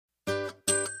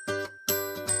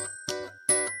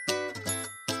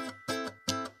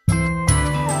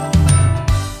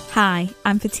Hi,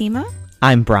 I'm Fatima.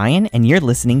 I'm Brian, and you're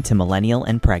listening to Millennial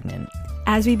and Pregnant.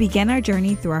 As we began our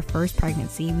journey through our first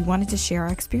pregnancy, we wanted to share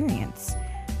our experience.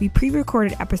 We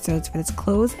pre-recorded episodes for this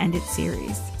close-ended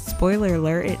series. Spoiler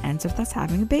alert, it ends with us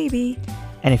having a baby.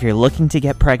 And if you're looking to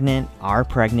get pregnant, are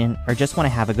pregnant, or just want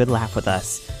to have a good laugh with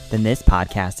us, then this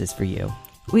podcast is for you.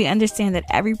 We understand that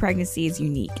every pregnancy is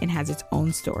unique and has its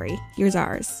own story. Here's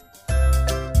ours.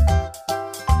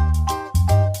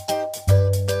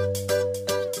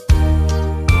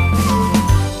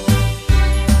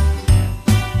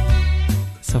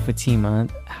 So Fatima,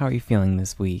 how are you feeling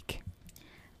this week?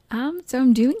 So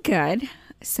I'm doing good.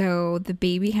 So the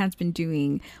baby has been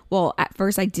doing, well, at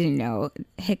first I didn't know,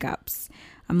 hiccups.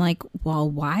 I'm like, well,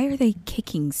 why are they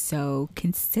kicking so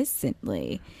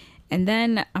consistently? And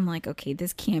then I'm like, okay,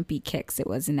 this can't be kicks. It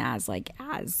wasn't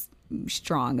as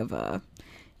strong of a,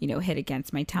 hit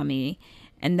against my tummy.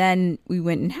 And then we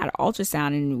went and had an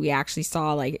ultrasound and we actually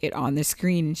saw it on the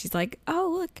screen. And she's like,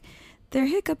 oh, look, they're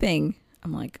hiccuping.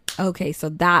 I'm like, okay, so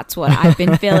that's what I've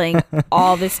been feeling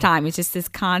all this time. It's just this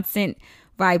constant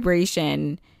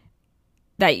vibration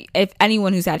that if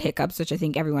anyone who's had hiccups, which I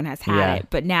think everyone has had it,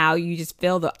 but now you just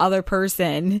feel the other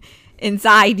person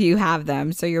inside you have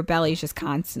them. So your belly's just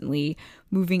constantly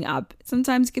moving up.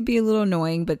 Sometimes it could be a little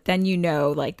annoying, but then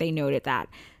they noted that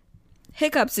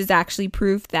hiccups is actually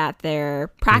proof that they're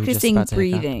practicing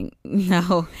breathing.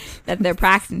 No, that they're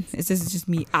practicing. This is just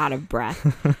me out of breath.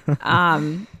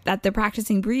 That they're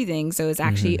practicing breathing. So it's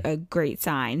actually a great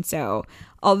sign. So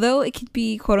although it could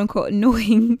be quote unquote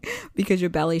annoying because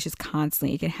your belly is just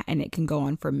constantly, it can go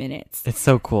on for minutes. It's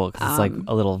so cool because it's like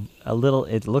a little,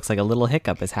 it looks like a little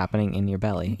hiccup is happening in your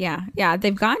belly. Yeah.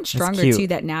 They've gotten stronger too,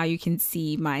 that now you can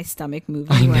see my stomach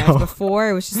moving. Whereas before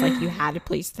it was just like you had to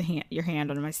place your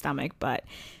hand on my stomach. But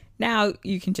now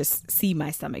you can just see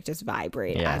my stomach just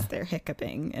vibrate as they're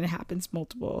hiccuping, and it happens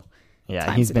multiple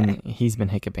times a day. He's been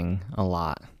hiccuping a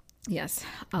lot. Yes.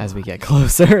 As we get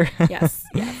closer. Yes.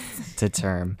 To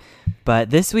term. But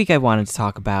this week I wanted to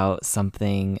talk about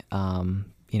something,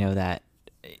 that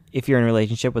if you're in a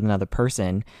relationship with another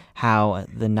person, how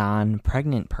the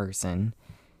non-pregnant person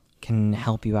can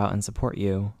help you out and support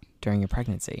you during your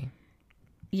pregnancy.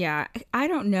 Yeah. I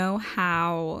don't know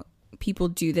how people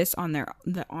do this on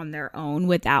their own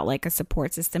without a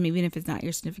support system, even if it's not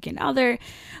your significant other,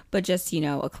 but just,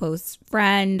 a close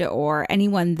friend or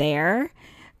anyone there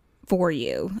for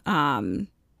you.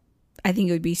 I think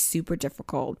it would be super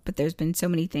difficult, but there's been so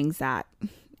many things that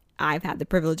I've had the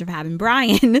privilege of having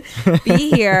Brian be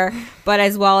here, but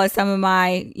as well as some of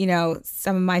my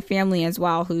family as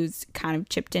well, who's kind of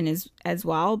chipped in as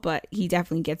well, but he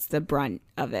definitely gets the brunt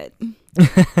of it.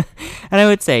 And I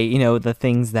would say, the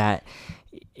things that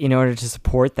in order to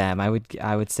support them, I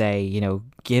would say,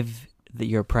 give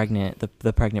the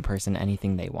pregnant person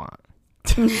anything they want.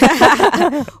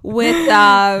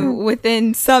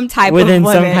 within some type of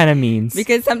limit, some kind of means,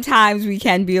 because sometimes we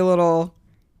can be a little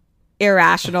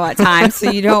irrational at times,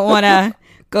 so you don't want to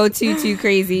go too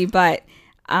crazy. But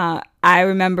I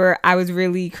remember I was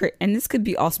really and this could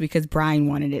be also because Brian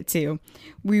wanted it too.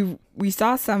 We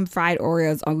saw some fried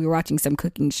Oreos we were watching some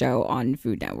cooking show on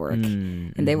Food Network,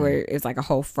 and it was like a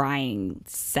whole frying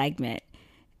segment,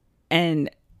 and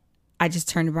I just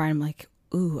turned to Brian, I'm like,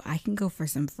 ooh, I can go for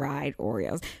some fried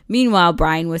Oreos. Meanwhile,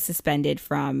 Brian was suspended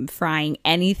from frying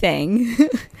anything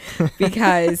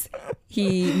because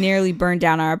he nearly burned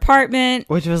down our apartment.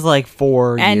 Which was like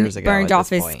 4 years ago. And burned off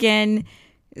his skin.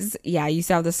 Yeah, you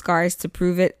saw the scars to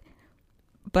prove it.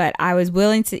 But I was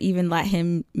willing to even let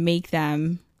him make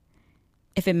them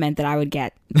if it meant that I would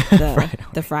get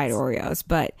the fried Oreos.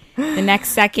 But the next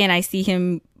second I see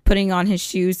him putting on his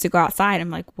shoes to go outside,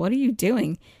 I'm like, what are you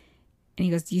doing? And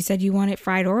he goes, you said you wanted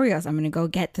fried Oreos. I'm going to go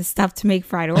get the stuff to make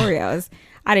fried Oreos.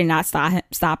 I did not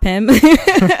stop him.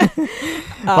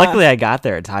 Luckily, I got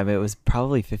there in time. It was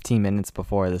probably 15 minutes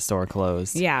before the store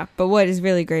closed. Yeah. But what is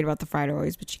really great about the fried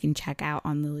Oreos, which you can check out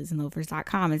on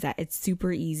liliesandloafers.com, is that it's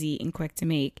super easy and quick to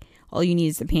make. All you need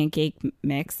is the pancake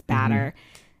mix, batter,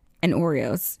 and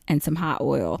Oreos, and some hot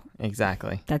oil.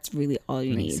 Exactly. That's really all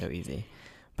you need. So easy.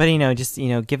 But, just,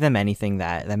 give them anything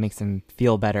that makes them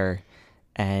feel better.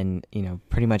 And,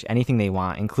 pretty much anything they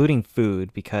want, including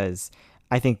food, because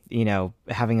I think,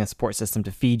 having a support system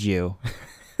to feed you,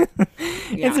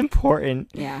 it's important.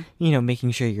 Yeah.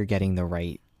 Making sure you're getting the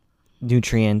right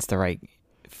nutrients, the right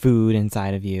food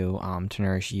inside of you to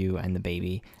nourish you and the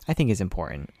baby, I think is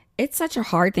important. It's such a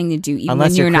hard thing to do, even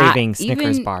unless when you're not craving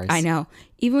Snickers bars. I know.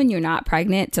 Even when you're not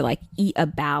pregnant, to eat a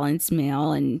balanced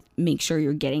meal and make sure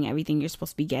you're getting everything you're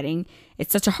supposed to be getting.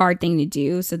 It's such a hard thing to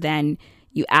do. So then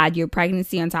you add your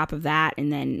pregnancy on top of that,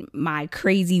 and then my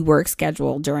crazy work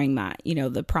schedule during my,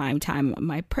 the prime time of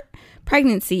my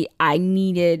pregnancy, I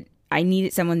needed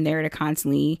someone there to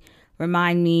constantly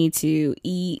remind me to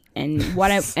eat and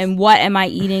what am I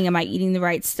eating? Am I eating the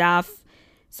right stuff?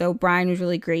 So Brian was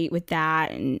really great with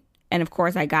that, and of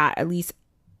course I got at least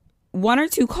 1 or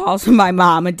 2 calls from my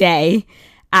mom a day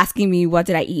asking me what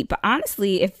did I eat. But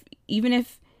honestly, even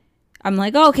if I'm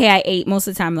like, oh, okay, I ate, most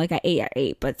of the time, like I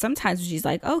ate. But sometimes she's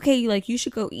like, okay, like you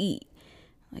should go eat.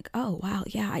 Like, oh, wow,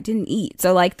 yeah, I didn't eat.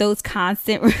 So like those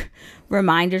constant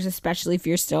reminders, especially if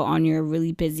you're still on your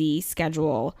really busy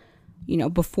schedule,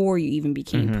 before you even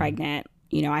became pregnant,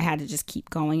 I had to just keep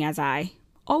going as I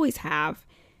always have.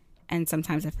 And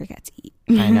sometimes I forget to eat.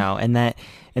 I know. And that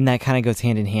kind of goes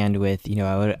hand in hand with,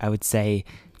 I would say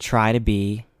try to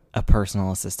be a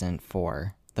personal assistant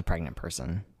for the pregnant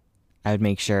person. I would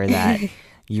make sure that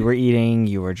you were eating,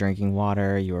 you were drinking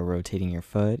water, you were rotating your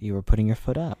foot, you were putting your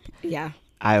foot up. Yeah.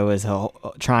 I was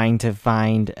trying to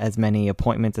find as many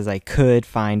appointments as I could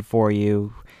find for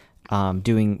you,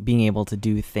 being able to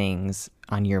do things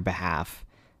on your behalf,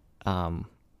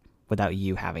 without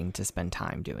you having to spend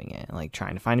time doing it, like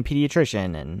trying to find a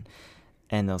pediatrician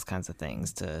and those kinds of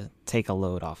things to take a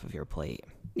load off of your plate.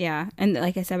 Yeah. And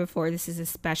like I said before, this is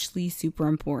especially super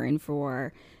important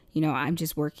for, I'm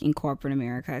just working corporate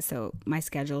America. So my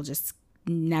schedule just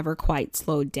never quite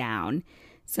slowed down.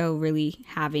 So really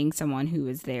having someone who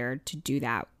was there to do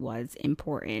that was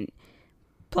important.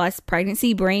 Plus,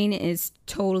 pregnancy brain is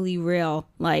totally real.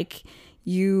 Like,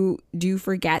 you do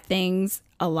forget things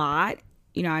a lot.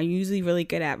 I'm usually really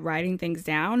good at writing things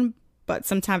down, but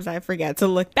sometimes I forget to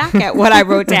look back at what I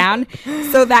wrote down.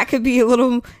 So that could be a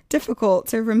little difficult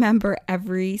to remember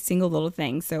every single little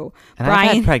thing. So and Brian,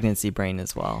 I've had pregnancy brain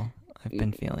as well. I've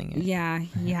been feeling it. Yeah,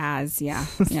 he has. Yeah.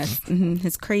 Yes.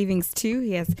 His cravings too.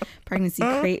 He has pregnancy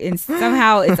cravings.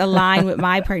 Somehow it's aligned with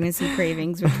my pregnancy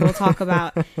cravings, which we'll talk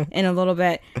about in a little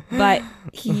bit. But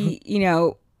he,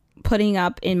 putting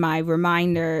up in my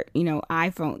reminder,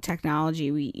 iPhone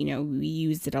technology, we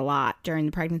used it a lot during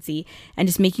the pregnancy, and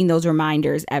just making those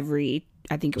reminders every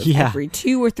 2 or 3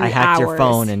 hours. I hacked your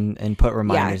phone and put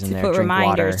reminders in there. Put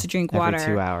reminders to drink water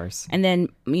every 2 hours. And then,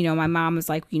 my mom was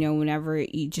like, whenever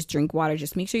you just drink water,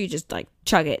 just make sure you just like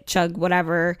chug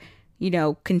whatever,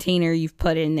 container you've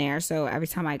put in there. So every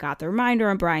time I got the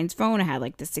reminder on Brian's phone, I had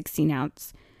like the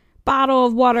 16-ounce bottle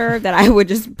of water that I would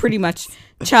just pretty much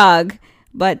chug.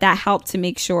 But that helped to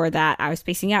make sure that I was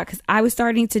spacing out, because I was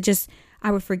starting to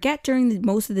I would forget during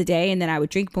most of the day, and then I would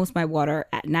drink most of my water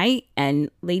at night.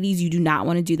 And ladies, you do not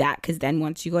want to do that, because then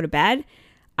once you go to bed,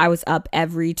 I was up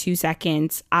every 2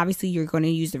 seconds. Obviously, you're going to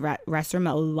use the restroom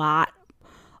a lot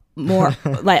more,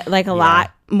 like a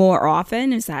lot more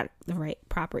often. Is that the right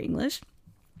proper English?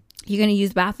 You're going to use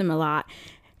the bathroom a lot.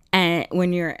 And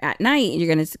when you're at night,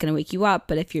 it's going to wake you up.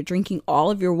 But if you're drinking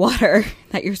all of your water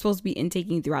that you're supposed to be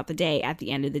intaking throughout the day, at the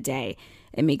end of the day,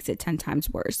 it makes it 10 times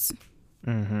worse.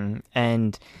 Mm-hmm.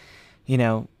 And,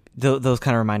 those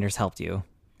kind of reminders helped you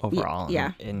overall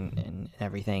in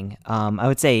everything. I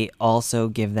would say also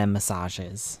give them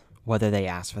massages, whether they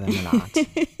ask for them or not.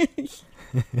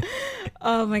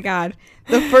 Oh, my God.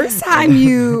 The first time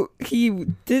he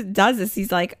does this,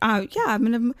 he's like, I'm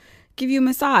going to give you a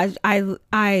massage.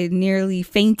 I nearly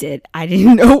fainted. I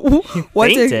didn't know what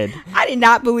to. I did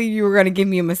not believe you were going to give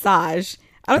me a massage.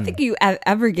 I don't think you have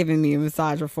ever given me a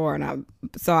massage before,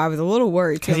 so I was a little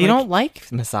worried. Because you don't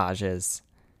like massages.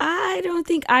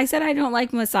 I said I don't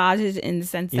like massages in the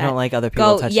sense that you don't like other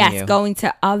people touching you. Yes, going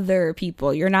to other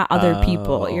people. You're not other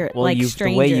people. You're like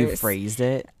strangers. The way you phrased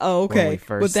it. Oh, okay.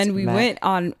 But then we went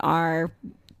on our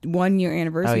 1-year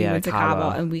anniversary. We went to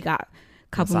Cabo and we got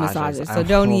couple massages. So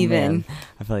don't even. Man.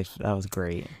 I feel like that was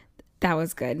great. That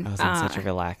was good. I was in such a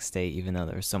relaxed state, even though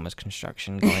there was so much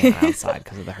construction going on outside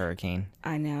because of the hurricane.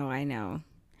 I know.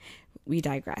 We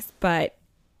digress. But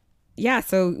yeah,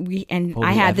 so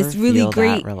I had this really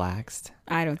great. Relaxed.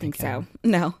 I don't think so.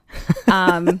 No.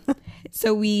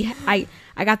 So I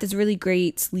got this really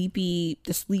great sleepy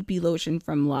lotion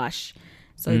from Lush.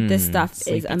 So this stuff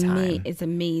is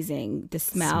amazing. The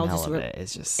smell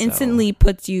just instantly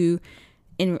puts you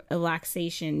in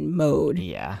relaxation mode.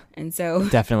 Yeah. And so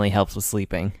definitely helps with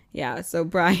sleeping. Yeah. So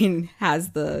Brian has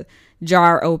the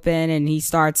jar open and he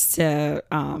starts to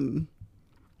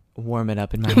warm it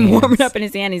up in my hands. Warm it up in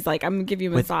his hand. He's like, I'm gonna give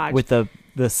you a massage. With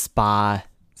the spa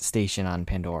station on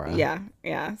Pandora.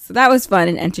 Yeah. So that was fun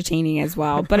and entertaining as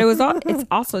well. But it's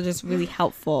also just really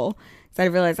helpful. So I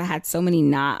realized I had so many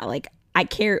I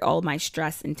carry all my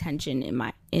stress and tension in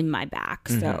my back,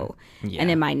 so and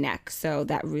in my neck. So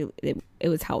that really it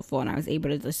was helpful, and I was able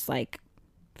to just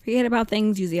forget about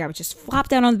things. Usually I would just flop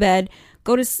down on the bed,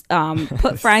 go to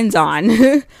put Friends on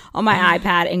on my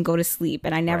iPad and go to sleep.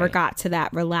 And I never got to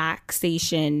that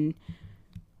relaxation.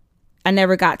 I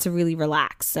never got to really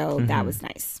relax. So that was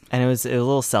nice. And it was a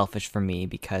little selfish for me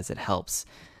because it helps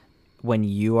when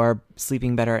you are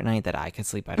sleeping better at night that I can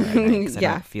sleep better at night because I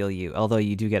don't feel you. Although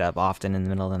you do get up often in the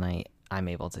middle of the night, I'm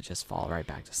able to just fall right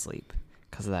back to sleep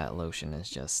because of that lotion is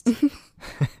just,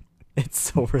 it's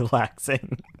so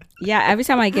relaxing. Yeah, every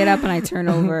time I get up and I turn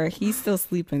over, he's still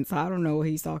sleeping, so I don't know what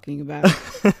he's talking about.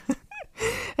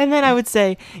 And then I would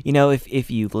say,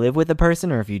 if you live with the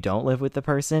person or if you don't live with the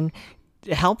person,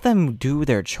 help them do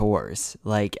their chores.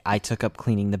 Like I took up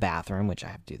cleaning the bathroom, which I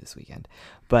have to do this weekend.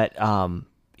 But,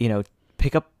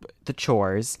 pick up the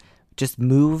chores. Just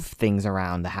move things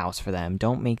around the house for them.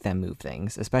 Don't make them move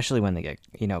things, especially when they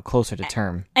get, closer to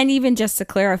term. And even just to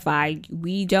clarify,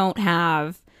 we don't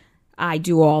have... I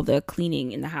do all the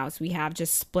cleaning in the house. We have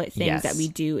just split things that we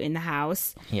do in the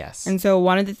house. Yes. And so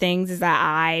one of the things is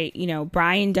that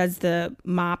Brian does the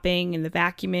mopping and the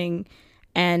vacuuming,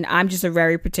 and I'm just a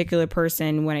very particular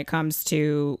person when it comes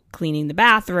to cleaning the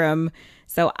bathroom.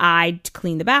 So I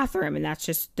clean the bathroom, and that's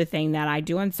just the thing that I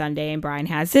do on Sunday, and Brian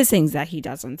has his things that he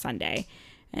does on Sunday.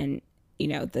 And,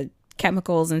 the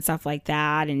chemicals and stuff like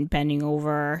that and bending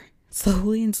over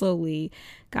slowly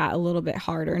got a little bit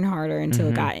harder and harder until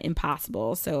it got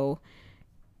impossible. So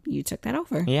you took that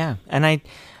over. Yeah. And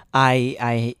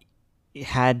I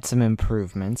had some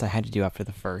improvements I had to do after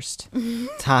the first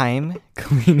time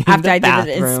cleaning after the I bathroom.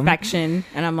 did the inspection,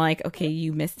 and I'm like, okay,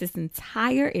 you missed this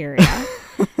entire area.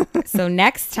 So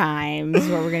next time is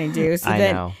what we're going to do. So I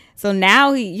know. So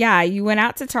now, you went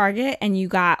out to Target and you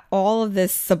got all of the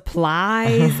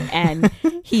supplies and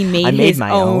he made his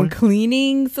own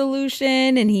cleaning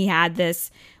solution. And he had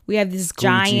this, we have this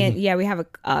giant, we have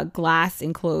a glass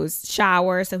enclosed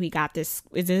shower. So he got this,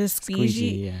 is it a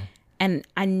squeegee? Yeah. And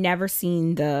I never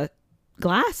seen the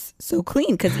glass so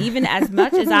clean because even as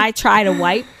much as I try to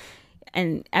wipe,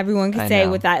 and everyone can say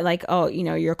with that, like,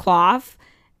 your cloth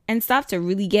and stuff to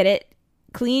really get it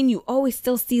clean, you always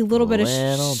still see a little bit of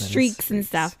streaks and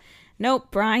stuff. Nope,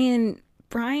 Brian,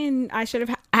 I should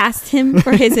have asked him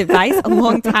for his advice a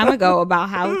long time ago about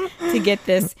how to get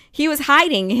this. He was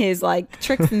hiding his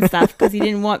tricks and stuff because he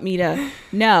didn't want me to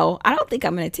know. I don't think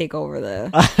I'm going to take over the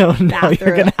I don't know. Bathroom.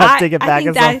 You're going to have to get back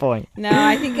at some point. No,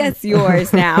 I think that's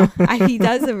yours now. He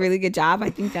does a really good job. I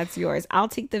think that's yours. I'll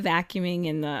take the vacuuming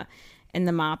and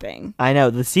the mopping. I know.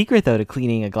 The secret, though, to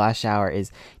cleaning a glass shower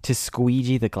is to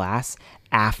squeegee the glass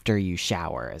after you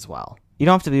shower as well. You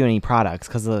don't have to do any products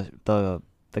because the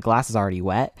glass is already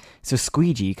wet. So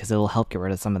squeegee, because it'll help get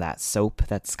rid of some of that soap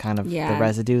that's kind of the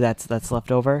residue that's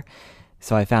left over.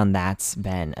 So I found that's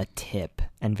been a tip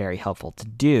and very helpful to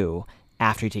do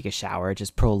after you take a shower. It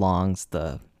just prolongs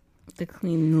the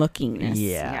clean lookingness.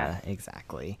 Yeah,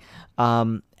 exactly.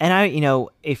 And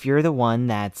if you're the one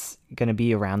that's going to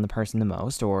be around the person the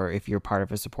most, or if you're part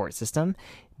of a support system,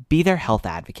 be their health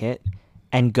advocate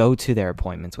and go to their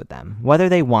appointments with them. Whether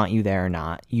they want you there or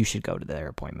not, you should go to their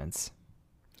appointments.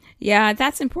 Yeah,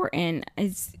 that's important.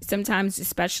 It's sometimes,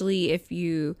 especially if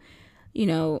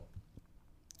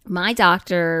my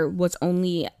doctor was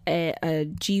only a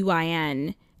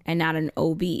GYN and not an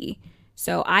OB.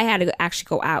 So I had to actually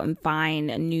go out and find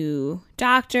a new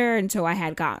doctor. And so I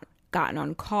had gotten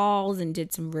on calls and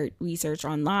did some research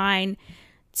online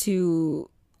to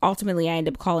ultimately I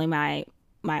ended up calling my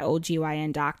old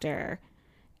GYN doctor,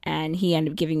 and he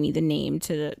ended up giving me the name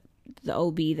to the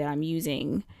OB that I'm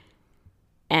using.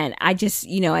 And I just,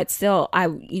 it's still, I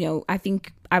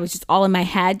think I was just all in my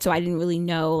head. So I didn't really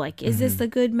know, is this a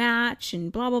good match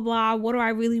and blah, blah, blah. What do I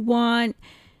really want?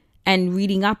 And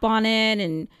reading up on it.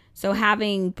 And so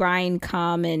having Brian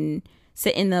come and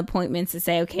sit in the appointments to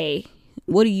say, okay,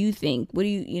 what do you think? What do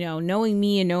you, knowing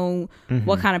me and knowing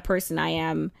what kind of person I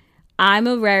am, I'm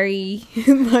a very,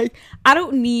 I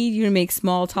don't need you to make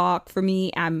small talk for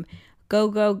me. I'm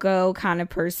go kind of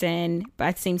person. But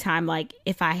at the same time,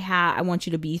 if I want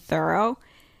you to be thorough.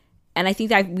 And I think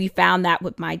that we found that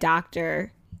with my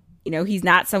doctor. He's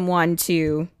not someone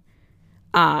to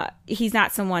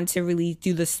really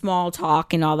do the small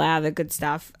talk and all that other good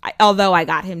stuff. Although I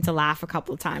got him to laugh a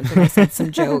couple of times when I said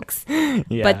some jokes.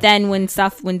 Yeah. But then when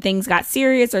things got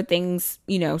serious or things,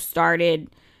 started,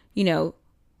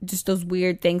 just those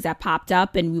weird things that popped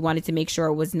up and we wanted to make sure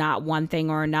it was not one thing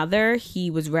or another,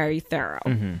 he was very thorough.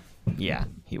 Mm-hmm. Yeah,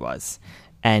 he was.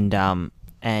 And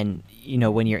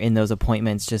when you're in those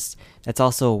appointments, just that's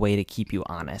also a way to keep you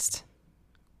honest.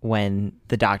 when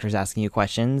the doctor's asking you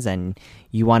questions and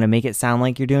you want to make it sound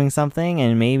like you're doing something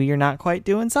and maybe you're not quite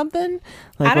doing something.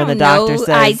 Like I don't when the doctor know says,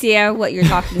 idea what you're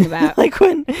talking about. like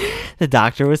when the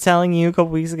doctor was telling you a couple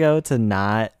weeks ago to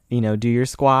not, do your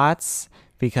squats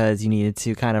because you needed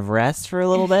to kind of rest for a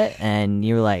little bit, and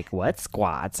you were like, what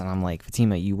squats? And I'm like,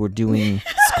 Fatima, you were doing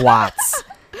squats.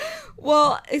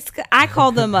 Well, I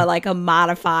call them a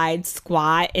modified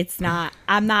squat.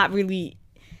 I'm not really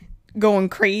going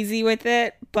crazy with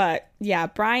it, but yeah,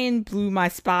 Brian blew my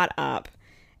spot up,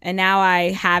 and now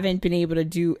I haven't been able to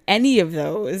do any of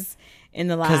those in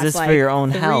the last it's for your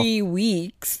own 3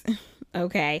 weeks.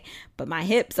 Okay, but my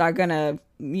hips are gonna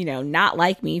not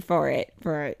like me for it,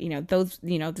 for those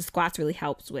the squats really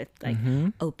helps with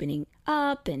opening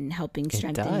up and helping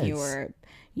strengthen your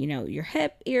your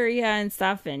hip area and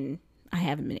stuff, and I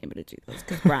haven't been able to do those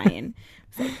because Brian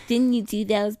was like, didn't you do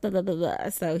those, blah blah blah blah,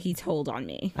 so he told on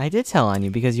me. I did tell on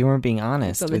you because you weren't being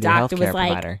honest with your healthcare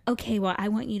provider. Okay, well, I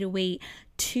want you to wait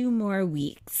 2 more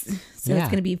weeks, so it's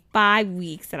gonna be 5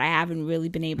 weeks that I haven't really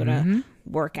been able to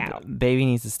work out. Baby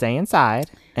needs to stay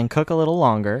inside and cook a little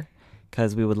longer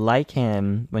because we would like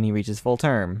him when he reaches full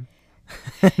term.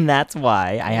 And that's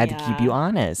why I had to keep you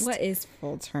honest. What is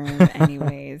full term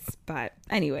anyways? But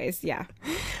anyways, yeah.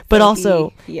 But so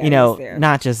also, he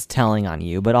not just telling on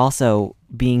you, but also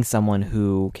being someone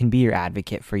who can be your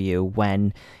advocate for you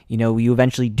when, you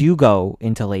eventually do go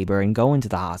into labor and go into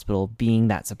the hospital, being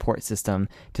that support system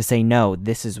to say, no,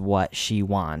 this is what she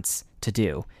wants to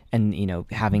do. And,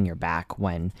 having your back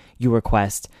when you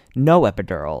request no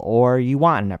epidural or you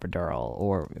want an epidural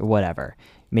or whatever.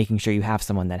 Making sure you have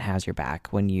someone that has your back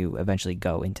when you eventually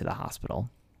go into the hospital.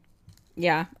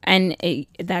 Yeah, and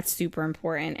that's super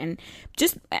important. And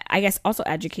just, I guess, also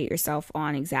educate yourself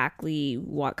on exactly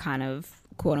what kind of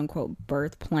quote-unquote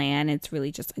birth plan. It's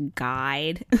really just a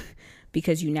guide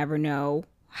because you never know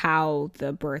how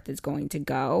the birth is going to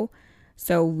go.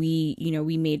 So we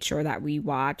made sure that we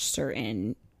watched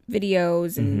certain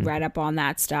videos and read up on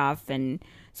that stuff. And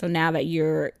so now that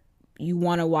you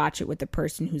want to watch it with the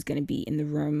person who's going to be in the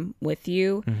room with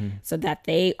you so that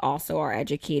they also are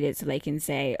educated so they can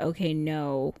say, okay,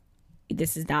 no,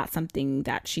 this is not something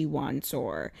that she wants.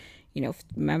 Or,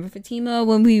 remember Fatima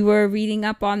when we were reading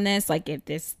up on this, like if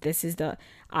this is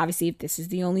obviously if this is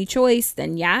the only choice,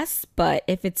 then yes. But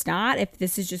if it's not, if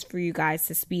this is just for you guys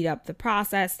to speed up the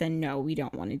process, then no, we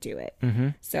don't want to do it.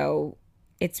 So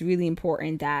it's really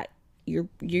important that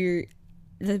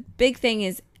the big thing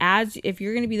is, if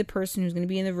you're going to be the person who's going to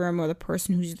be in the room or the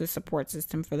person who's the support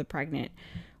system for the pregnant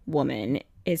woman,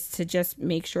 is to just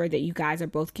make sure that you guys are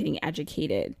both getting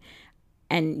educated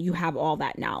and you have all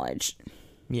that knowledge.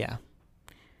 Yeah.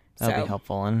 That'll be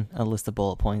helpful. And a list of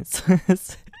bullet points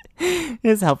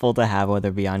is helpful to have, whether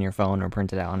it be on your phone or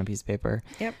printed out on a piece of paper.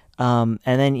 Yep. And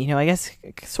then, I guess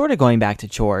sort of going back to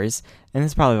chores, and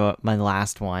this is probably what my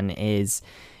last one is,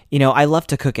 I love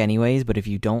to cook anyways, but if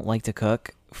you don't like to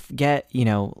cook,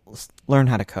 learn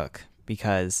how to cook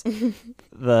because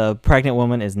the pregnant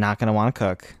woman is not going to want to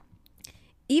cook.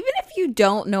 Even if you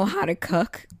don't know how to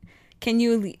cook, can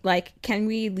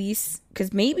we at least,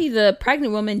 because maybe the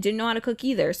pregnant woman didn't know how to cook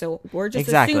either. So we're just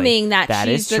assuming that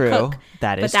she's the cook.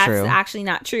 That is true. But true. that's actually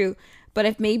not true. But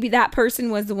if maybe that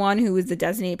person was the one who was the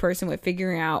designated person with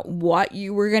figuring out what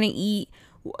you were going to eat,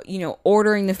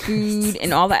 ordering the food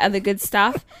and all that other good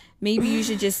stuff, maybe you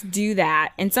should just do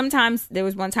that. And sometimes there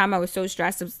was one time I was so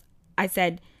stressed, I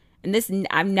said, and this,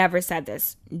 I've never said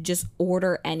this, just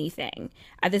order anything.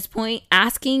 At this point,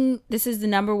 asking, this is the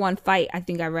number one fight. I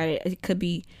think I read it. It could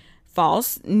be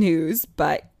false news,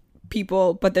 but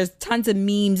there's tons of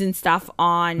memes and stuff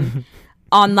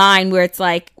online where it's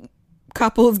like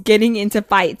couples getting into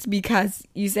fights because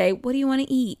you say, what do you want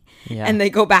to eat? Yeah. And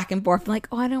they go back and forth like,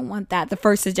 oh, I don't want that. The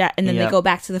first suggestion, and then they go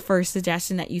back to the first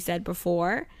suggestion that you said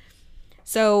before.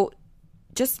 So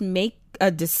just make a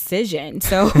decision.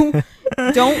 So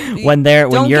don't when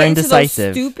you're get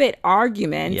indecisive, into those stupid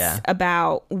arguments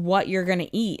about what you're gonna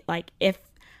eat. Like if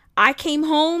I came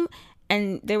home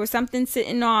and there was something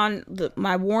sitting on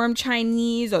my warm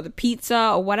Chinese or the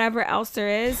pizza or whatever else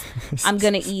there is, I'm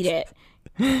gonna eat it.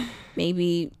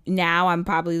 Maybe now I'm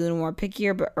probably a little more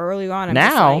pickier, but early on I'm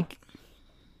just like,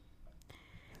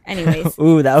 anyways.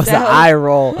 Ooh, that was an eye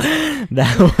roll.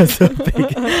 That was a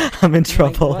big, I'm in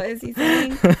trouble. Like, what is he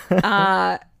saying?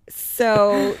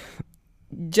 So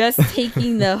just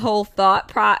taking the whole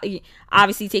thought,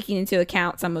 obviously taking into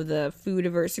account some of the food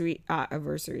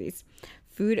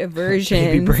food aversions.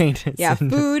 Baby brain. Yeah,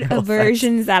 food real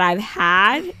aversions that I've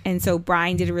had. And so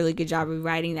Brian did a really good job of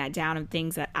writing that down of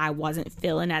things that I wasn't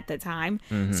feeling at the time.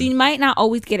 Mm-hmm. So you might not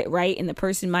always get it right. And the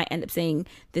person might end up saying,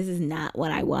 this is not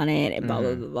what I wanted and blah,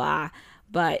 blah, blah, blah.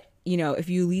 But, you know, if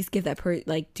you at least give that person,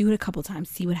 like, do it a couple times,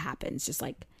 see what happens. Just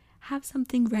like, have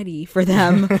something ready for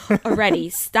them already.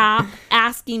 Stop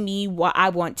asking me what I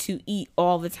want to eat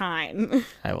all the time.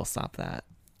 I will stop that.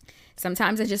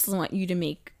 Sometimes I just want you to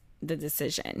make the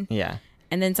decision. Yeah.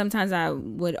 And then sometimes I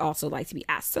would also like to be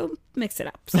asked. So mix it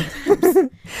up sometimes.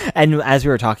 And as we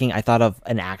were talking, I thought of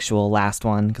an actual last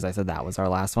one because I said that was our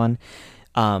last one.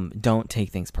 Don't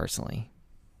take things personally.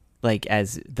 Like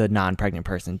as the non-pregnant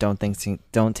person,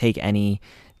 don't take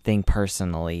anything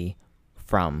personally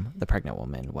from the pregnant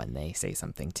woman when they say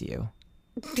something to you.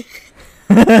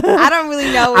 I don't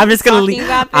really know. I'm just gonna leave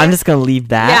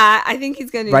that. Yeah, I think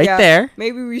he's gonna right go. There.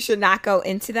 Maybe we should not go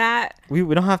into that. We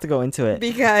don't have to go into it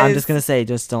because I'm just gonna say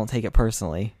just don't take it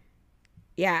personally.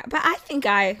 Yeah, but I think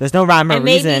there's no rhyme or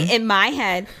reason. Maybe in my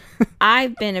head,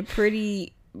 I've been a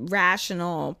pretty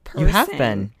rational person. You have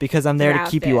been because I'm there to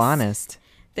keep you honest.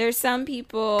 There's some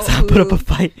people who put up a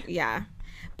fight. Yeah.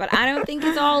 But I don't think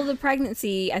it's all the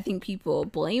pregnancy. I think people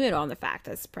blame it on the fact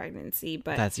that it's pregnancy.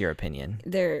 But that's your opinion.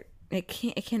 It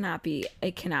cannot be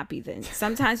then.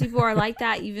 Sometimes people are like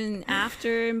that even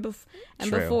after and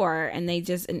before, and they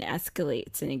just it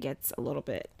escalates and it gets a little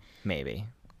bit maybe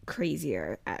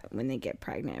crazier when they get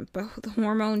pregnant. But the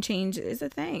hormone change is a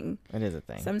thing. It is a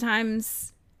thing.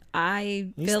 Sometimes I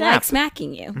feel snap. like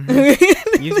smacking you.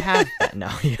 Mm-hmm. You have that. No,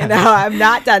 I've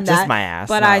not done that. Just my ass.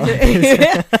 But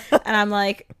and I'm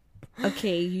like,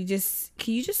 okay,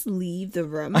 can you just leave the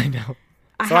room? I know.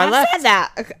 So I left. Said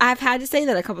that. I've had to say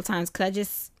that a couple times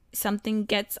because something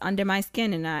gets under my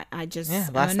skin and I'm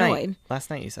annoyed. Last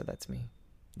night you said that to me.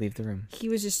 Leave the room. He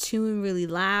was just chewing really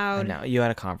loud. I know. You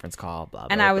had a conference call, blah, blah,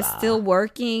 and I was blah. still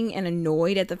working and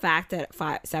annoyed at the fact that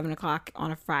at 7 o'clock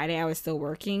on a Friday I was still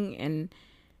working, and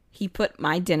he put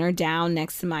my dinner down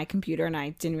next to my computer and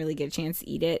I didn't really get a chance to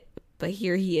eat it. But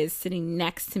here he is sitting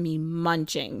next to me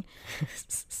munching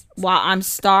while I'm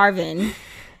starving.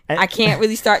 I can't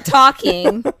really start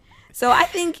talking. So I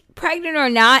think pregnant or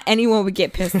not, anyone would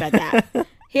get pissed at that.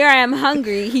 Here I am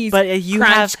hungry. He's but you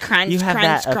crunch, have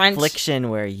that crunch. affliction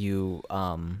where you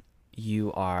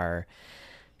are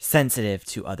sensitive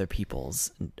to other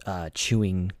people's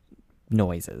chewing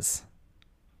noises.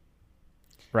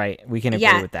 Right, we can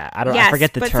agree with that. I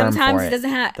forget the term for it. But sometimes it doesn't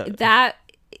have that.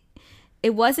 It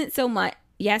wasn't so much.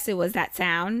 Yes, it was that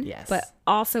sound. Yes, but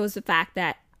also it was the fact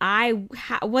that I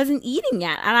wasn't eating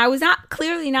yet, and I was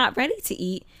clearly not ready to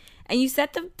eat. And you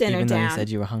set the dinner Even down. Even though you said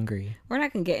you were hungry. We're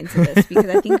not going to get into this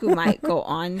because I think we might go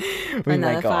on for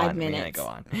another 5 minutes. We might go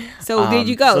on. So did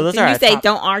you go? So did you say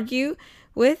don't argue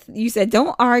with? You said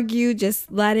don't argue,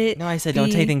 just let it. No, I said don't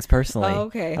take things personally. Oh,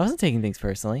 okay. I wasn't taking things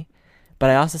personally. But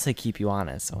I also said keep you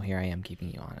honest, so here I am keeping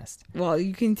you honest. Well,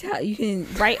 you can tell. You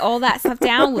can write all that stuff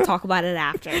down. We'll talk about it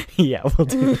after. Yeah, we'll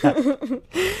do that.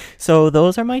 So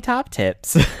those are my top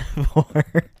tips for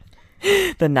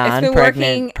the non-pregnant person. It's been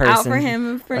working out for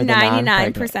him for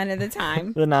 99% of the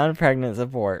time. The non-pregnant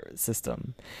support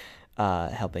system,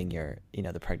 helping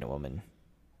the pregnant woman.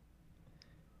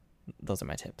 Those are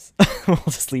my tips. We'll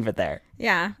just leave it there.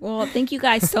 Yeah. Well, thank you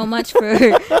guys so much for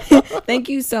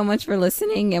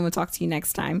listening, and we'll talk to you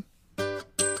next time.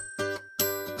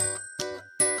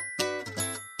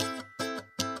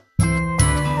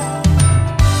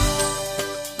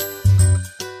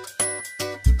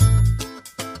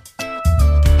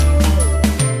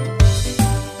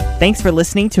 Thanks for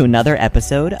listening to another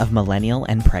episode of Millennial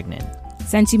and Pregnant.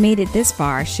 Since you made it this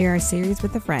far, share our series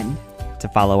with a friend. To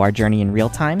follow our journey in real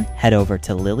time, head over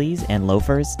to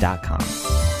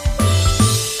liliesandloafers.com.